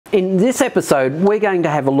In this episode, we're going to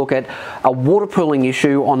have a look at a water pooling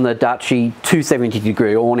issue on the Darche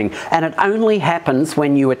 270-degree awning, and it only happens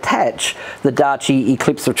when you attach the Darche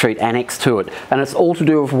Eclipse Retreat annex to it, and it's all to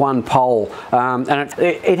do with one pole. And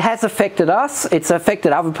it has affected us, it's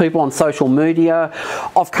affected other people on social media.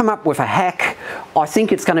 I've come up with a hack. I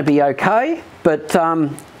think it's going to be okay, but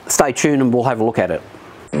stay tuned and we'll have a look at it.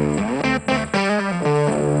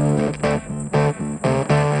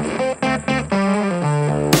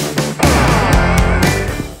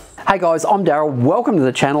 Hey guys, I'm Daryl, welcome to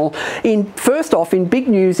the channel. First off, in big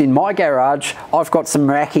news in my garage, I've got some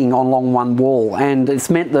racking along one wall, and it's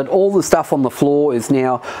meant that all the stuff on the floor is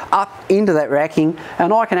now up into that racking,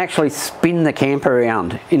 and I can actually spin the camper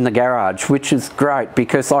around in the garage, which is great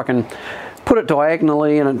because I can put it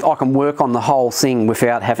diagonally and I can work on the whole thing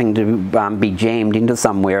without having to be jammed into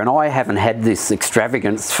somewhere. And I haven't had this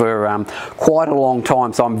extravagance for quite a long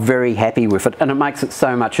time, so I'm very happy with it, and it makes it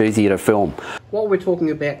so much easier to film. While we're talking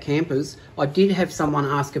about campers, I did have someone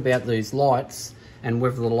ask about these lights and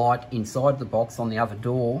whether the light inside the box on the other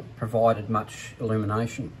door provided much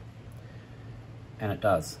illumination, and it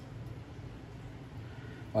does.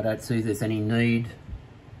 I don't see there's any need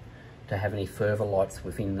to have any further lights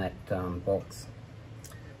within that box.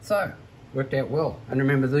 So, worked out well. And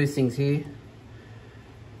remember, these things here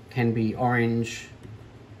can be orange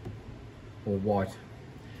or white,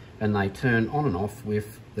 and they turn on and off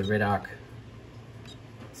with the red arc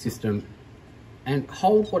system and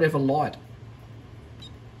hold whatever light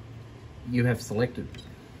you have selected.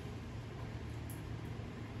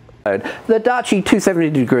 The Darche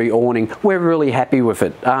 270-degree awning, we're really happy with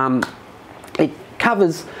it. It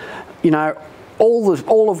covers, you know,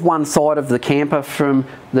 all of one side of the camper, from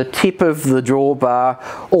the tip of the drawbar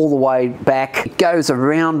all the way back. It goes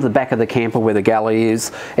around the back of the camper where the galley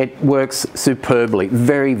is. It works superbly.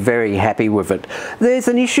 Very, very happy with it. There's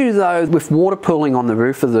an issue though with water pooling on the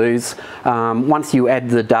roof of these once you add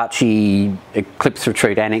the Darche Eclipse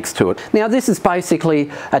Retreat annex to it. Now this is basically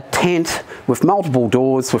a tent with multiple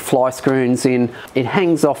doors with fly screens in. It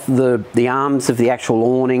hangs off the arms of the actual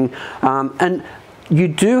awning, and you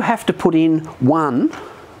do have to put in one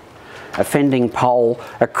offending pole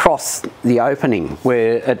across the opening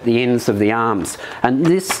where at the ends of the arms, and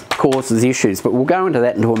this causes issues, but we'll go into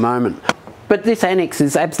that into a moment. But this annex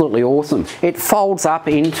is absolutely awesome. It folds up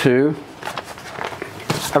into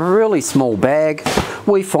a really small bag.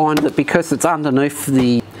 We find that because it's underneath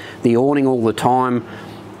the awning all the time,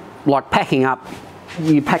 like packing up,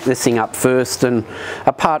 you pack this thing up first, and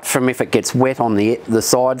apart from if it gets wet on the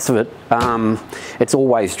sides of it, it's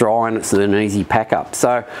always dry and it's an easy pack up.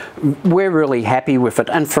 So we're really happy with it.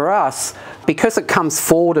 And for us, because it comes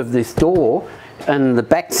forward of this door and the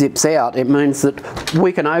back zips out, it means that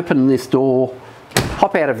we can open this door,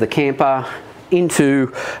 hop out of the camper into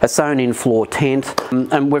a sewn-in floor tent,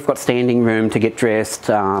 and we've got standing room to get dressed.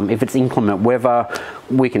 If it's inclement weather,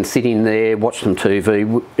 we can sit in there, watch some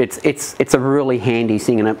TV. It's a really handy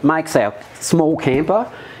thing, and it makes our small camper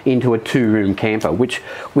into a two-room camper, which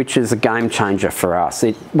is a game changer for us.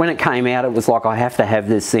 When it came out, it was like, I have to have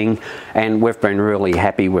this thing, and we've been really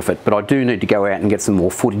happy with it. But I do need to go out and get some more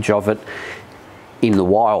footage of it in the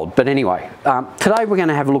wild. But anyway, today we're going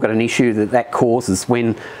to have a look at an issue that causes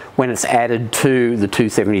when it's added to the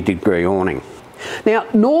 270-degree awning. Now,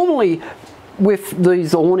 normally with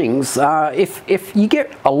these awnings, if you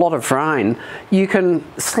get a lot of rain, you can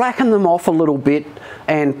slacken them off a little bit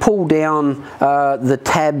and pull down the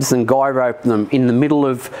tabs and guy rope them in the middle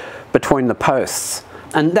of between the posts,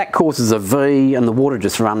 and that causes a V and the water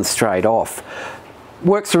just runs straight off.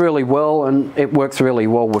 Works really well, and it works really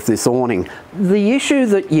well with this awning. The issue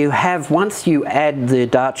that you have once you add the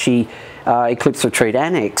Darche Eclipse Retreat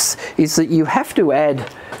annex is that you have to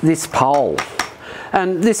add this pole,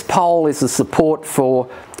 and this pole is a support for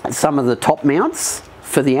some of the top mounts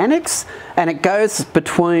for the annex, and it goes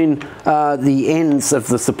between the ends of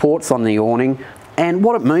the supports on the awning. And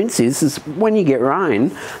what it means is when you get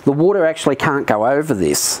rain, the water actually can't go over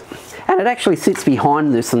this, and it actually sits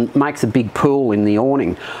behind this and makes a big pool in the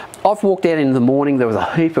awning. I've walked out in the morning, there was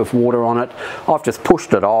a heap of water on it. I've just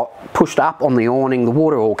pushed up on the awning, the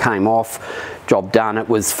water all came off, job done, it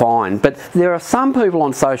was fine. But there are some people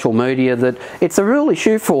on social media that it's a real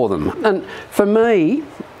issue for them. And for me,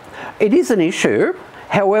 it is an issue.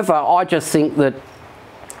 However, I just think that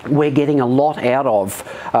we're getting a lot out of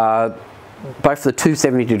both the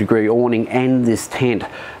 270-degree awning and this tent.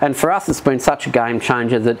 And for us, it's been such a game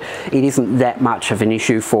changer that it isn't that much of an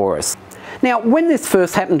issue for us. Now, when this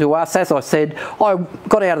first happened to us, as I said, I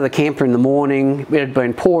got out of the camper in the morning. It had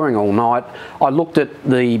been pouring all night. I looked at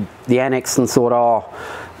the annex and thought, oh,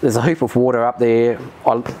 there's a heap of water up there.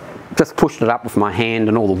 I just pushed it up with my hand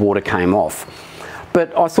and all the water came off.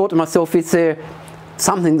 But I thought to myself, is there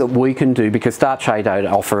something that we can do, because Darche don't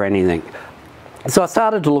offer anything? So I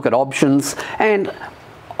started to look at options, and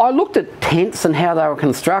I looked at tents and how they were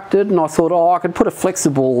constructed, and I thought, oh, I could put a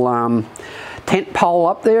flexible tent pole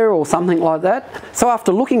up there or something like that. So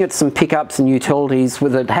after looking at some pickups and utilities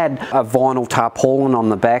with it had a vinyl tarpaulin on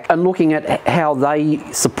the back, and looking at how they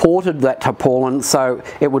supported that tarpaulin so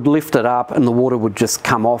it would lift it up and the water would just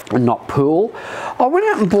come off and not pool, I went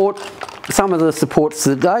out and bought some of the supports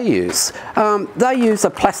that they use. They use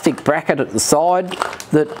a plastic bracket at the side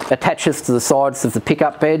that attaches to the sides of the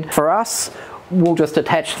pickup bed. For us, we'll just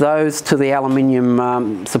attach those to the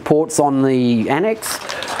aluminium supports on the annex.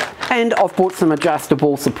 And I've bought some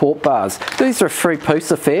adjustable support bars. These are a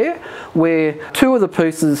 3-piece affair, where 2 of the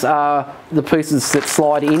pieces are the pieces that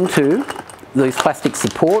slide into these plastic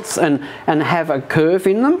supports and have a curve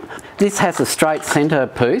in them. This has a straight centre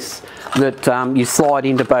piece that you slide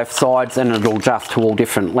into both sides, and it'll adjust to all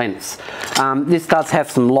different lengths. This does have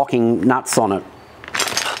some locking nuts on it.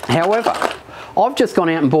 However, I've just gone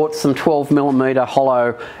out and bought some 12mm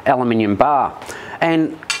hollow aluminium bar,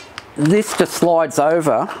 and this just slides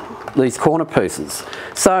over these corner pieces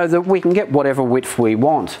so that we can get whatever width we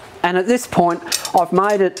want. And at this point I've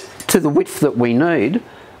made it to the width that we need,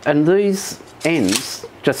 and these ends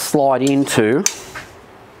just slide into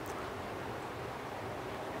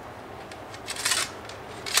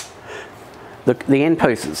the end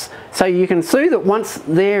pieces. So you can see that once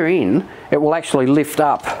they're in, it will actually lift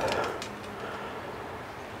up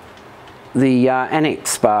the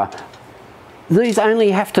annex bar. These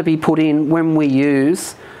only have to be put in when we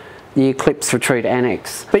use the Eclipse Retreat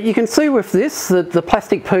Annex. But you can see with this that the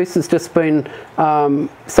plastic piece has just been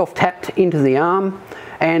self-tapped into the arm,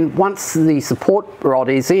 and once the support rod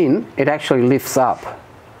is in, it actually lifts up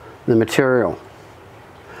the material.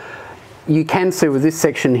 You can see with this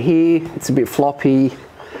section here, it's a bit floppy,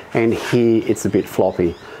 and here it's a bit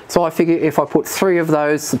floppy. So I figure if I put 3 of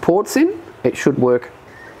those supports in, it should work.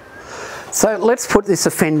 So let's put this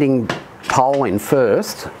offending pole in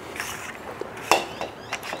first.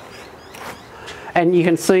 And you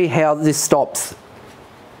can see how this stops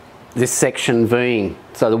this section V'ing,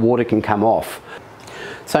 so the water can come off.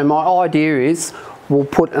 So my idea is we'll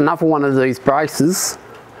put another one of these braces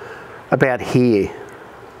about here,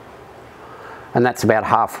 and that's about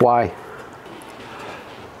halfway.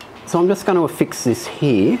 So I'm just going to affix this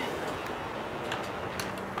here,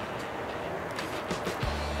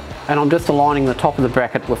 and I'm just aligning the top of the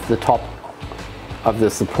bracket with the top of the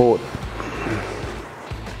support.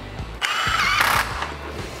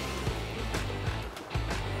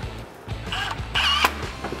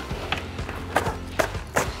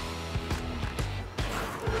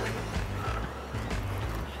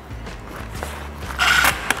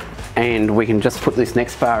 And we can just put this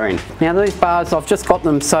next bar in. Now these bars, I've just got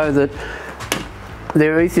them so that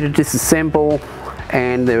they're easy to disassemble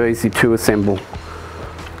and they're easy to assemble.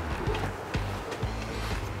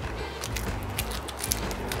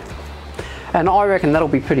 And I reckon that'll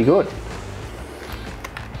be pretty good.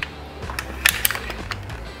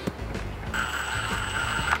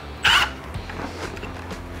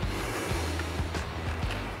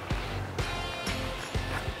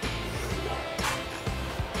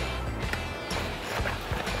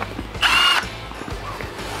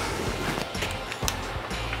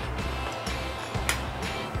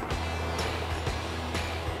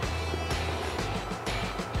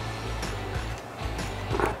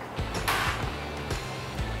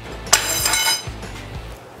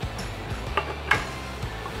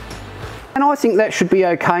 And I think that should be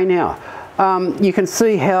okay now. You can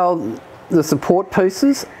see how the support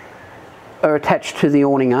pieces are attached to the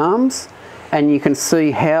awning arms, and you can see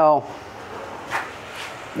how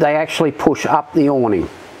they actually push up the awning.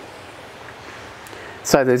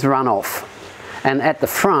 So there's runoff. And at the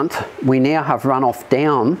front, we now have runoff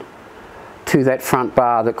down to that front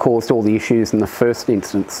bar that caused all the issues in the first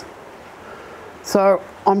instance. So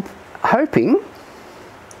I'm hoping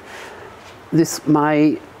this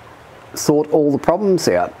may sort all the problems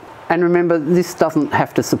out. And remember, this doesn't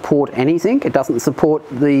have to support anything. It doesn't support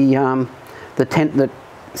the tent that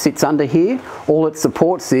sits under here. All it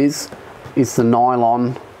supports is the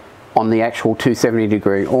nylon on the actual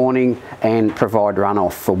 270-degree awning and provide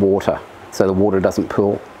runoff for water, so the water doesn't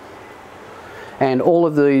pool. And all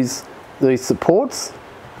of these supports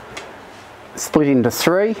split into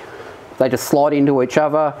 3. They just slide into each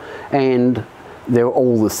other and they're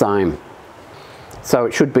all the same. So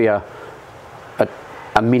it should be a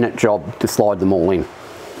minute job to slide them all in.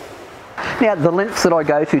 Now the lengths that I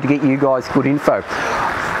go to get you guys good info.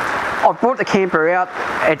 I've brought the camper out.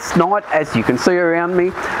 It's night, as you can see around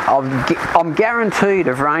me. I'm guaranteed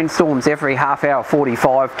of rainstorms every half hour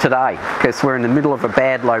 45 today, because we're in the middle of a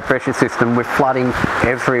bad low pressure system with flooding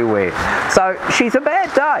everywhere. So she's a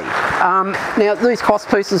bad day. Now these cross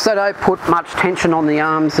pieces, they don't put much tension on the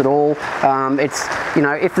arms at all. It's, you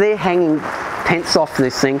know, if they're hanging tents off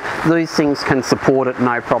this thing, these things can support it,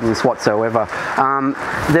 no problems whatsoever.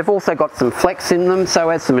 They've also got some flex in them, so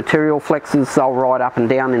as the material flexes, they'll ride up and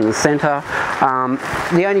down in the centre.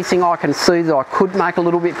 The only thing I can see that I could make a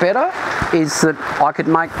little bit better is that I could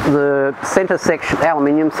make the centre section,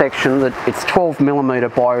 aluminium section, that it's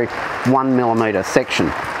 12mm by 1mm section,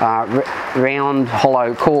 round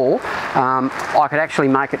hollow core. I could actually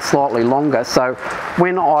make it slightly longer, so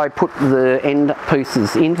when I put the end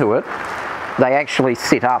pieces into it, they actually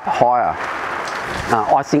sit up higher.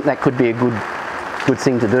 I think that could be a good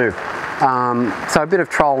thing to do. So a bit of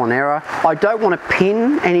trial and error. I don't want to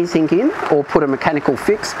pin anything in or put a mechanical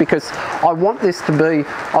fix, because I want this to be,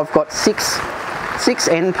 I've got six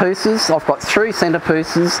end pieces, I've got 3 centre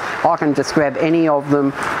pieces. I can just grab any of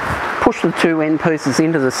them, push the 2 end pieces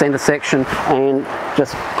into the centre section and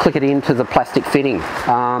just click it into the plastic fitting.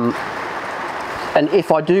 And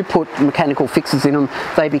if I do put mechanical fixes in them,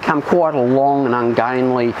 they become quite a long and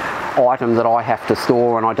ungainly item that I have to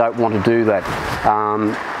store, and I don't want to do that.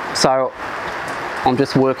 So I'm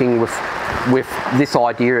just working with this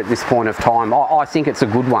idea at this point of time. I think it's a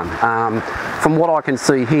good one. From what I can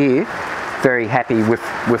see here, very happy with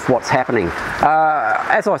what's happening.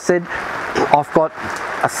 As I said, I've got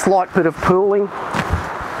a slight bit of pooling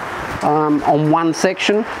on one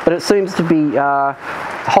section, but it seems to be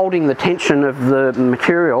holding the tension of the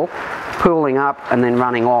material, pooling up and then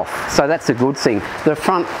running off. So that's a good thing. The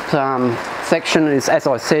front section is, as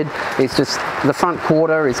I said, is just the front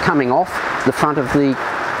quarter is coming off the front of the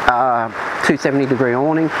 270-degree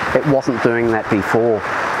awning. It wasn't doing that before.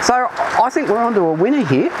 So I think we're onto a winner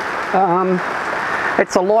here.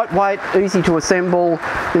 It's a lightweight, easy to assemble.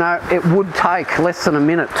 You know, it would take less than a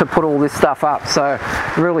minute to put all this stuff up, so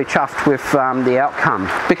really chuffed with the outcome.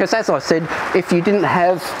 Because as I said, if you didn't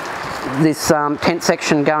have this tent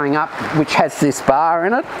section going up, which has this bar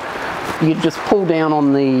in it, you'd just pull down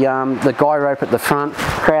on the guy rope at the front,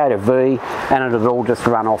 create a V, and it would all just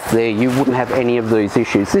run off there. You wouldn't have any of these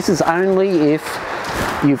issues. This is only if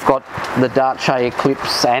you've got the Darche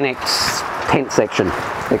Eclipse Annex tent section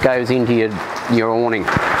that goes into your awning.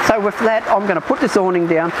 So with that, I'm going to put this awning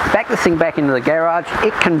down, back this thing back into the garage.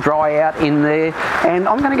 It can dry out in there, and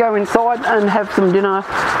I'm going to go inside and have some dinner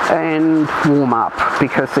and warm up,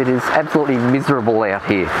 because it is absolutely miserable out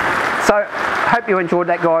here. So hope you enjoyed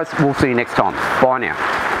that, guys. We'll see you next time. Bye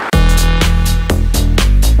now.